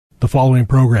following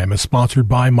program is sponsored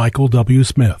by Michael W.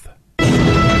 Smith. The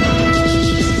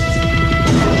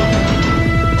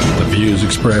views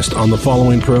expressed on the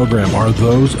following program are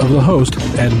those of the host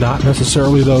and not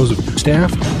necessarily those of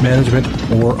staff, management,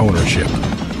 or ownership.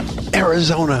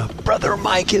 Arizona, Brother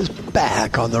Mike is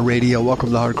back on the radio. Welcome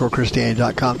to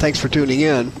HardcoreChristianity.com. Thanks for tuning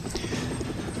in.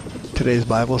 Today's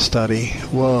Bible study.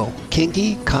 Whoa,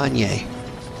 Kinky, Kanye.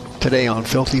 Today on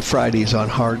Filthy Fridays on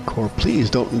Hardcore. Please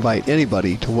don't invite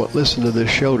anybody to listen to this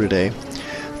show today.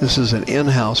 This is an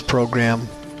in-house program.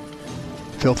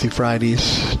 Filthy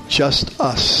Fridays, just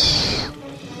us.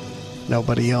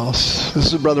 Nobody else.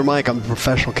 This is Brother Mike. I'm a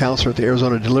professional counselor at the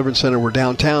Arizona Deliverance Center. We're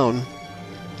downtown,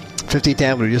 15th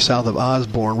Avenue, just south of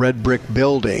Osborne, red brick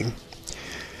building.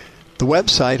 The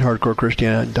website,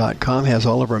 HardcoreChristianity.com, has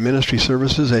all of our ministry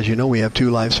services. As you know, we have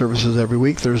 2 live services every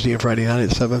week, Thursday and Friday night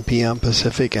at 7 p.m.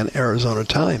 Pacific and Arizona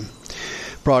time.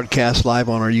 Broadcast live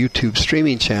on our YouTube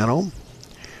streaming channel.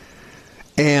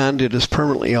 And it is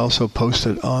permanently also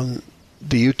posted on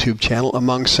the YouTube channel,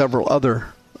 among several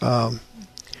other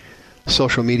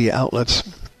social media outlets.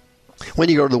 When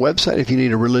you go to the website, if you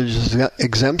need a religious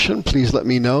exemption, please let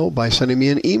me know by sending me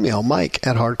an email,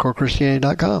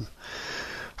 mike@hardcorechristianity.com.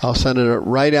 I'll send it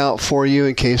right out for you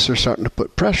in case they're starting to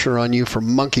put pressure on you for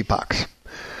monkeypox.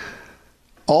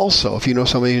 Also, if you know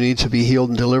somebody who needs to be healed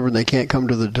and delivered and they can't come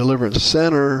to the Deliverance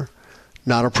Center,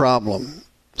 not a problem.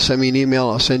 Send me an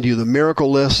email. I'll send you the miracle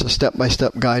list, a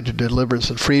step-by-step guide to deliverance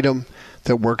and freedom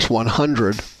that works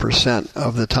 100%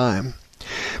 of the time.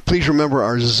 Please remember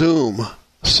our Zoom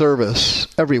service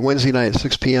every Wednesday night at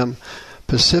 6 p.m.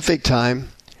 Pacific time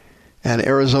and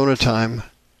Arizona time.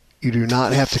 You do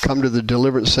not have to come to the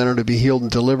Deliverance Center to be healed and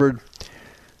delivered.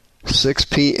 6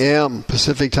 p.m.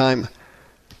 Pacific time.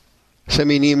 Send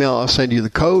me an email. I'll send you the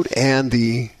code and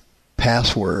the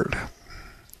password.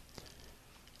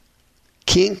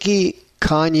 Kinky,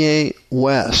 Kanye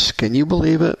West. Can you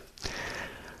believe it?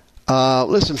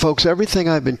 Listen, folks, everything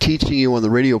I've been teaching you on the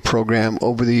radio program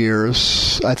over the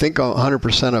years, I think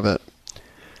 100% of it,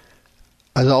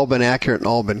 has all been accurate and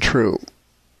all been true,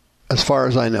 as far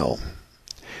as I know.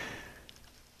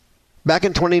 Back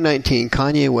in 2019,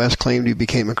 Kanye West claimed he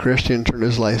became a Christian and turned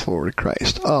his life over to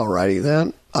Christ. Alrighty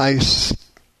then. I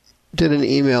did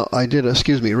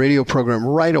a radio program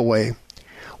right away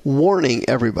warning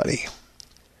everybody.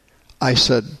 I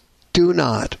said, do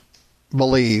not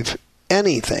believe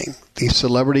anything these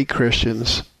celebrity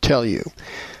Christians tell you.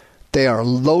 They are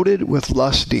loaded with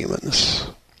lust demons.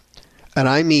 And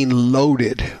I mean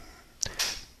loaded.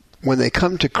 When they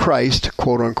come to Christ,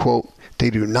 quote unquote, they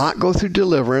do not go through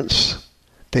deliverance.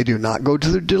 They do not go to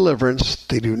their deliverance.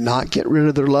 They do not get rid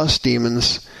of their lust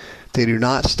demons. They do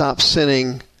not stop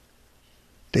sinning.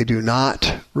 They do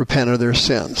not repent of their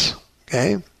sins.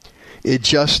 Okay? It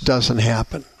just doesn't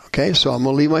happen. Okay? So I'm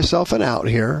going to leave myself an out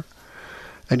here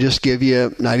and just give you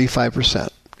 95%.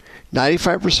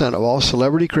 95% of all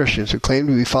celebrity Christians who claim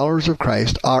to be followers of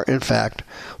Christ are, in fact,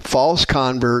 false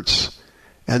converts,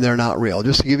 and they're not real.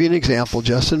 Just to give you an example,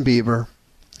 Justin Bieber,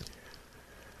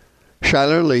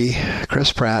 Shyler Lee,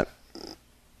 Chris Pratt,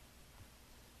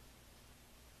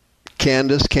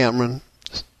 Candace Cameron,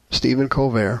 Stephen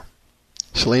Colbert,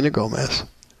 Selena Gomez,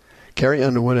 Carrie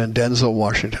Underwood, and Denzel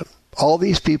Washington. All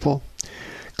these people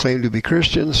claim to be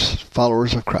Christians,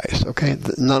 followers of Christ. Okay?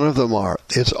 None of them are.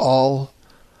 It's all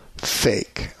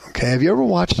fake. Okay? Have you ever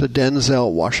watched the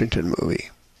Denzel Washington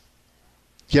movie?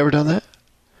 You ever done that?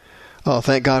 Oh,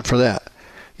 thank God for that.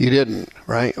 You didn't,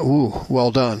 right? Ooh,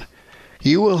 well done.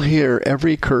 You will hear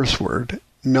every curse word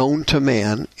known to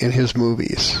man in his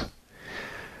movies.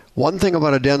 One thing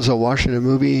about a Denzel Washington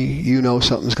movie, you know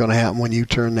something's going to happen when you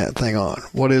turn that thing on.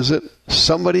 What is it?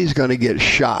 Somebody's going to get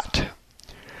shot.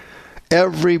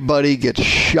 Everybody gets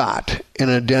shot in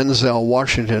a Denzel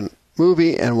Washington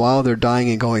movie, and while they're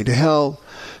dying and going to hell,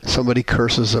 somebody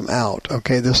curses them out.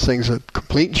 Okay, this thing's a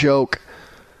complete joke.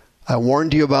 I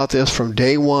warned you about this from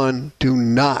day one. Do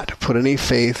not put any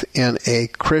faith in a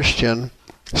Christian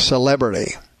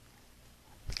celebrity.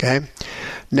 Okay?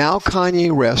 Now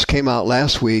Kanye West came out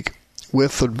last week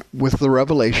with the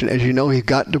revelation. As you know, he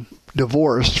got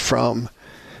divorced from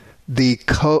the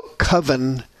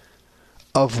coven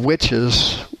of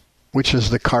witches, which is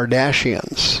the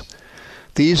Kardashians.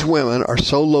 These women are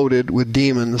so loaded with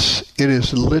demons, it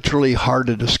is literally hard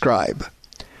to describe.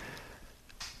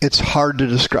 It's hard to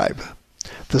describe.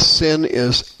 The sin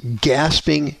is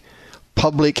gasping,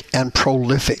 public, and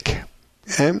prolific.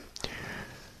 Okay?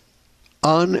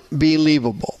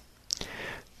 Unbelievable.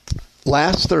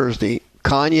 Last Thursday,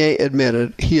 Kanye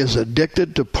admitted he is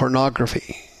addicted to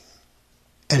pornography.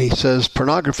 And he says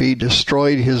pornography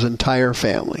destroyed his entire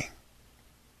family.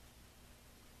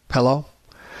 Hello?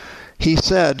 He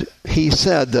said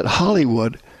that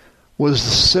Hollywood was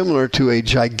similar to a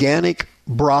gigantic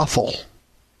brothel.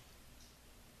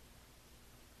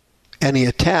 And he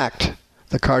attacked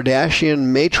the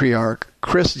Kardashian matriarch,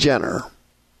 Kris Jenner,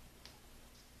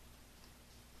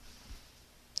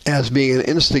 as being an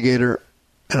instigator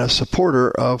and a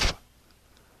supporter of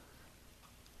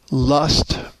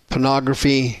lust,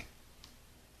 pornography,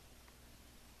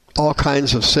 all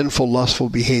kinds of sinful, lustful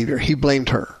behavior. He blamed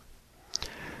her.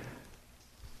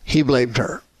 He blamed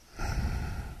her.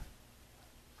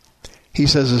 He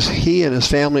says he and his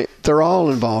family, they're all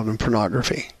involved in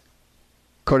pornography,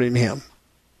 according to him.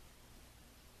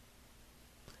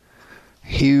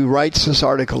 He writes this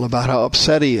article about how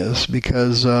upset he is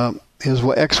because his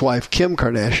ex-wife, Kim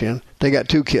Kardashian, they got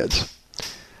 2 kids.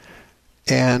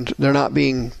 And they're not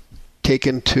being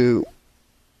taken to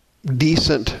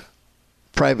decent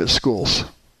private schools.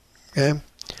 Okay?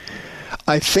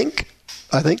 I think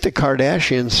the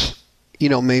Kardashians,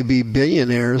 may be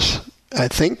billionaires. I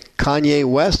think Kanye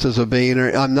West is a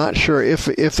billionaire. I'm not sure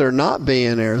if they're not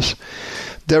billionaires.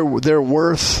 They're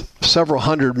worth several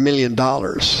 $100 million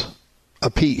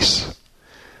apiece.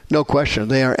 No question.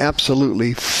 They are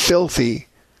absolutely filthy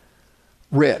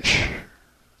rich.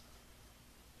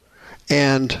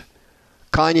 And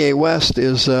Kanye West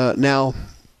is now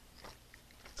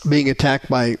being attacked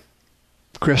by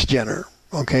Kris Jenner.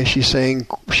 Okay, she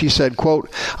said,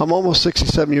 quote, "I'm almost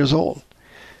 67 years old,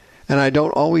 and I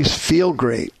don't always feel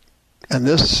great, and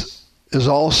this is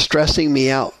all stressing me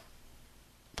out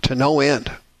to no end."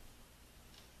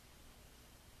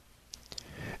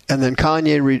 And then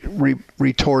Kanye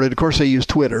retorted, of course they use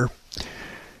Twitter,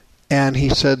 and he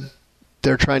said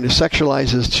they're trying to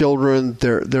sexualize his children,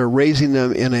 they're raising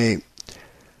them in a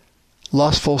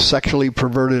lustful, sexually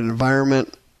perverted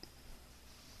environment,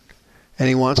 and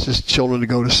he wants his children to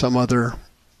go to some other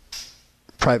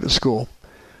private school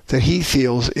that he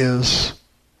feels is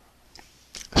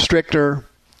stricter,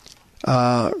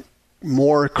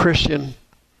 more Christian,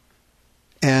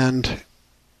 and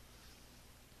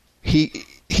he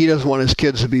doesn't want his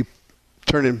kids to be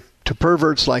turned into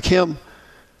perverts like him.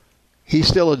 He's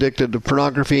still addicted to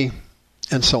pornography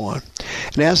and so on.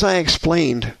 And as I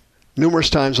explained numerous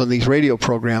times on these radio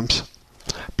programs,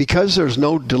 because there's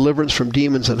no deliverance from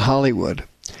demons in Hollywood,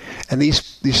 and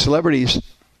these celebrities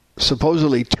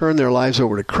supposedly turn their lives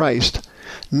over to Christ,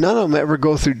 none of them ever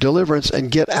go through deliverance and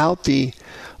get out the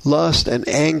lust and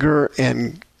anger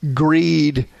and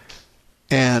greed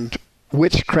and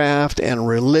witchcraft and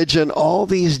religion. All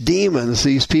these demons,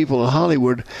 these people in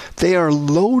Hollywood, they are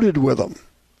loaded with them.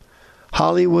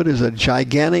 Hollywood is a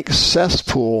gigantic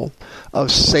cesspool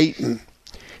of Satan.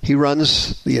 He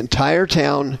runs the entire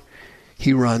town.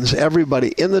 He runs everybody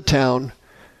in the town.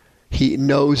 He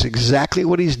knows exactly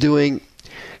what he's doing.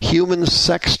 Human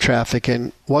sex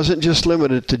trafficking wasn't just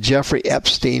limited to Jeffrey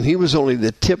Epstein. He was only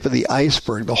the tip of the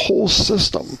iceberg. The whole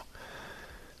system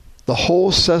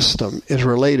is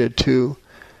related to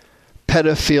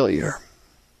pedophilia.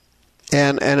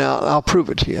 And I'll prove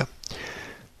it to you.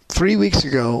 3 weeks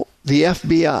ago, the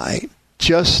FBI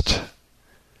just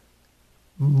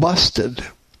busted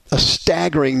a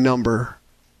staggering number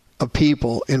of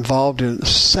people involved in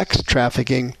sex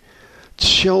trafficking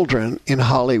children in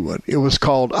Hollywood. It was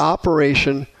called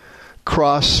Operation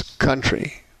Cross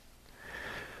Country.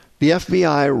 The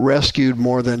FBI rescued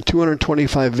more than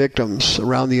 225 victims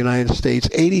around the United States.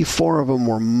 84 of them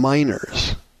were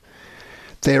minors.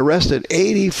 They arrested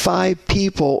 85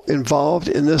 people involved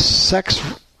in this sex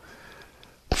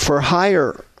for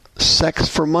hire, sex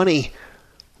for money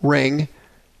ring,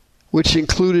 which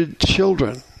included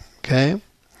children. Okay?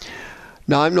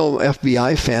 Now, I'm no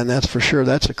FBI fan, that's for sure.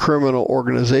 That's a criminal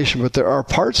organization. But there are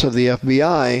parts of the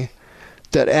FBI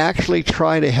that actually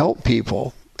try to help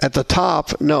people. At the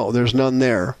top, no, there's none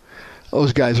there.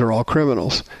 Those guys are all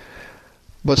criminals.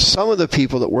 But some of the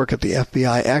people that work at the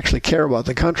FBI actually care about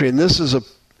the country. And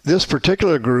this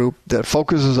particular group that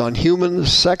focuses on human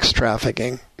sex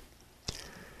trafficking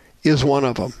is one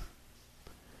of them.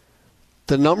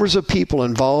 The numbers of people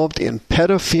involved in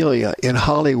pedophilia in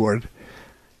Hollywood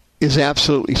is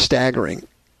absolutely staggering.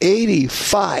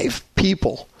 85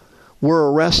 people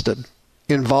were arrested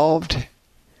involved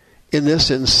in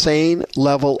this insane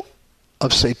level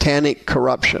of satanic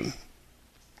corruption.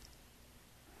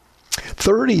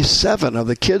 37 of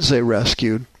the kids they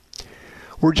rescued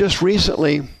were just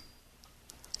recently,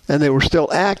 and they were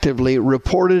still actively,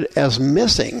 reported as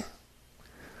missing.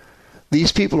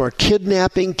 These people are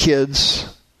kidnapping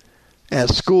kids at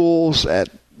schools, at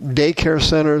daycare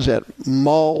centers, at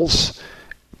malls,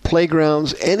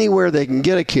 playgrounds, anywhere they can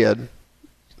get a kid,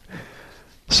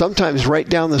 Sometimes right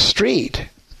down the street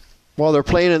while they're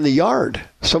playing in the yard.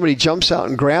 Somebody jumps out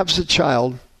and grabs the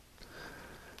child,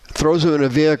 throws him in a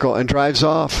vehicle, and drives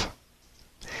off.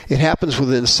 It happens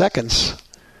within seconds.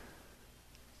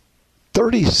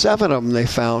 37 of them they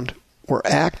found were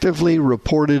actively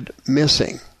reported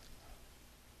missing.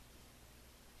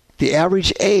 The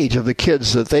average age of the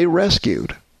kids that they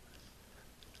rescued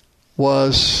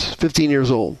was 15 years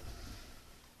old.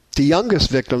 The youngest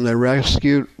victim they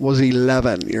rescued was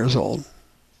 11 years old.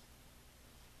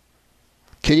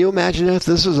 Can you imagine that?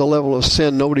 This is a level of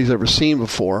sin nobody's ever seen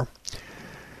before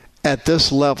at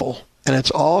this level. And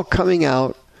it's all coming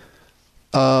out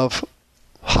of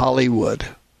Hollywood.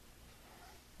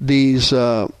 These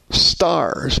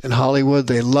stars in Hollywood,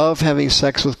 they love having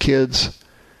sex with kids.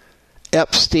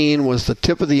 Epstein was the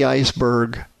tip of the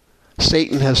iceberg.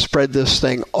 Satan has spread this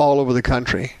thing all over the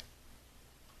country.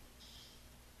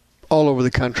 All over the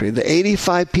country. The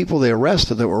 85 people they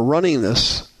arrested that were running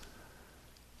this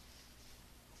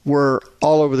were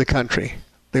all over the country.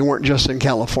 They weren't just in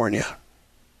California.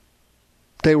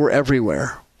 They were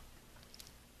everywhere.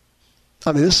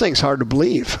 I mean, this thing's hard to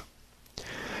believe.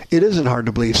 It isn't hard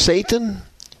to believe. Satan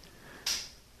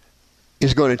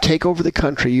is going to take over the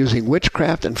country using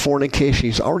witchcraft and fornication.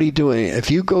 He's already doing it. If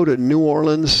you go to New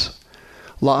Orleans,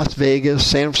 Las Vegas,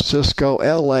 San Francisco,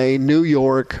 LA, New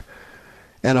York,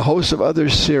 and a host of other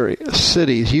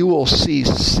cities, you will see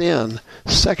sin,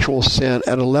 sexual sin,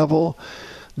 at a level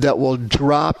that will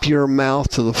drop your mouth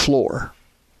to the floor.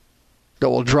 That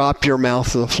will drop your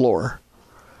mouth to the floor.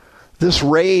 This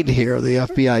raid here the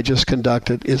FBI just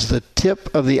conducted is the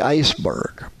tip of the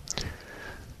iceberg.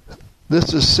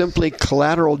 This is simply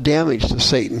collateral damage to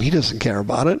Satan. He doesn't care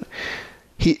about it.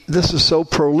 This is so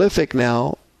prolific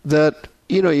now that,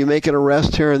 you make an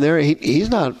arrest here and there. He's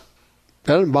not,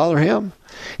 that doesn't bother him.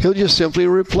 He'll just simply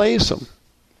replace them.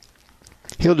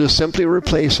 He'll just simply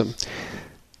replace them.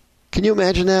 Can you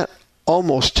imagine that?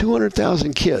 Almost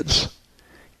 200,000 kids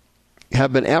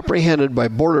have been apprehended by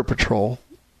Border Patrol.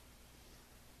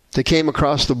 They came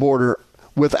across the border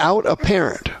without a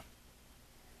parent.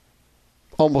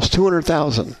 Almost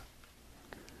 200,000.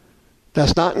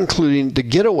 That's not including the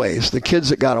getaways, the kids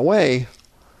that got away,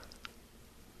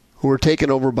 who were taken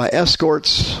over by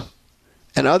escorts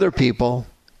and other people,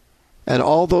 and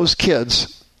all those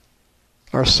kids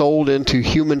are sold into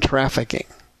human trafficking.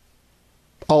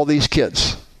 All these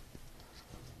kids.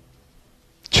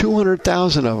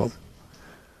 200,000 of them.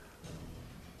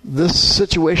 This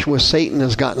situation with Satan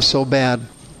has gotten so bad,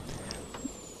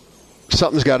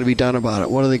 something's got to be done about it.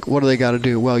 What do they got to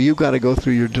do? Well, you've got to go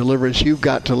through your deliverance. You've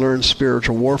got to learn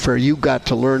spiritual warfare. You've got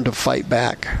to learn to fight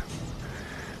back.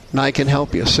 And I can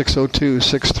help you.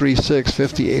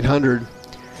 602-636-5800.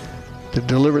 The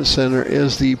Deliverance Center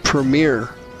is the premier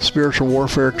spiritual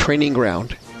warfare training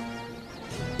ground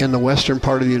in the western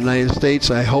part of the United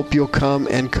States. I hope you'll come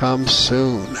and come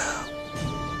soon.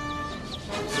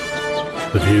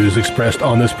 The views expressed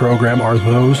on this program are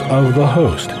those of the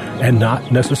host and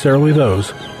not necessarily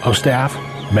those of staff,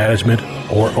 management,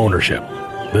 or ownership.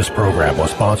 This program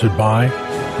was sponsored by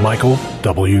Michael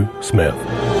W. Smith.